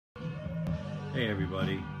Hey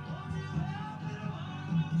everybody,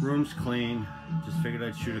 room's clean. Just figured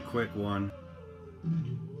I'd shoot a quick one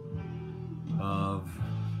of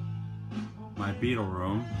my Beatle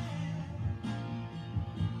room.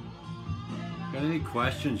 Got any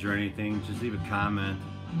questions or anything, just leave a comment.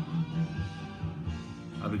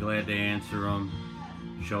 I'll be glad to answer them,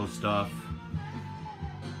 show stuff.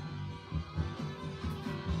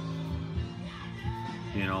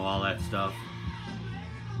 You know, all that stuff.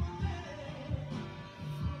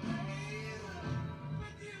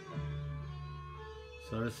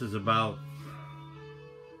 So this is about,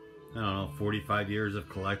 I don't know, 45 years of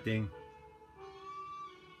collecting.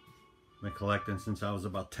 I've been collecting since I was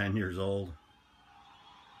about 10 years old.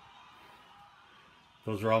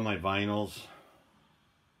 Those are all my vinyls.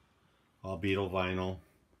 All Beatle vinyl.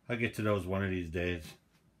 I'll get to those one of these days.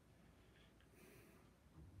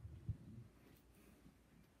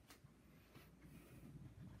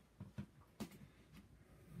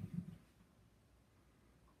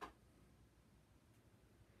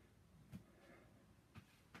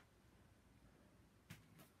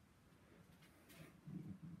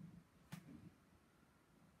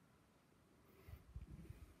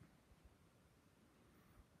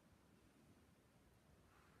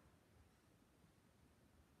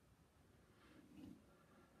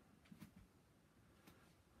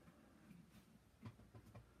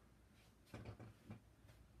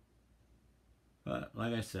 But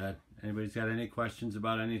like I said, anybody's got any questions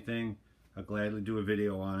about anything, I'll gladly do a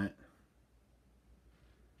video on it.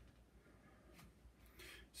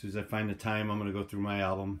 As soon as I find the time, I'm going to go through my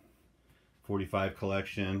album 45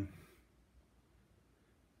 collection.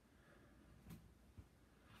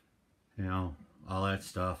 You know, all that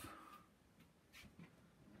stuff.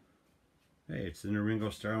 Hey, it's in the Ringo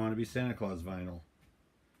Starr I Want to Be Santa Claus vinyl.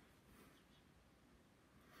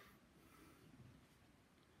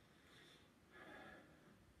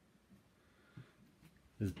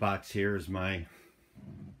 This box here is my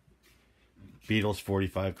Beatles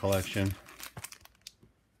 45 collection.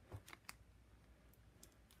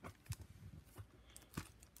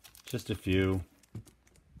 Just a few.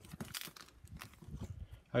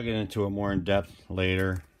 I'll get into it more in depth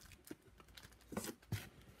later.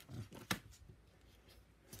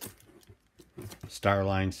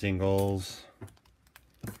 Starline singles,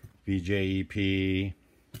 VJEP,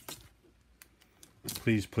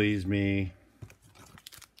 Please Please Me,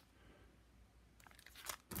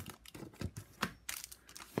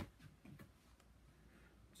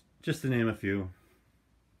 just to name a few.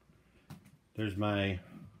 There's my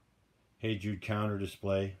Hey Jude counter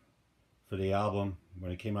display for the album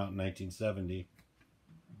when it came out in 1970.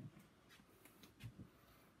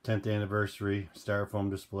 10th anniversary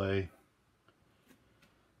styrofoam display.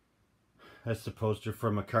 That's the poster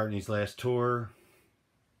from McCartney's last tour.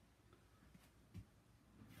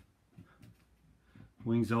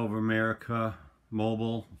 Wings Over America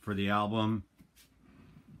mobile for the album.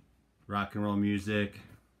 Rock and roll music.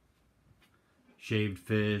 Shaved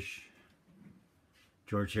fish.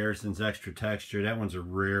 George Harrison's Extra Texture. That one's a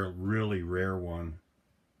rare, really rare one.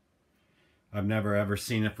 I've never ever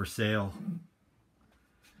seen it for sale.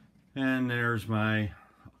 And there's my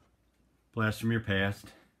Blast from Your Past.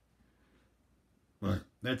 But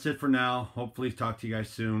that's it for now. Hopefully talk to you guys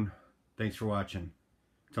soon. Thanks for watching.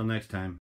 Until next time.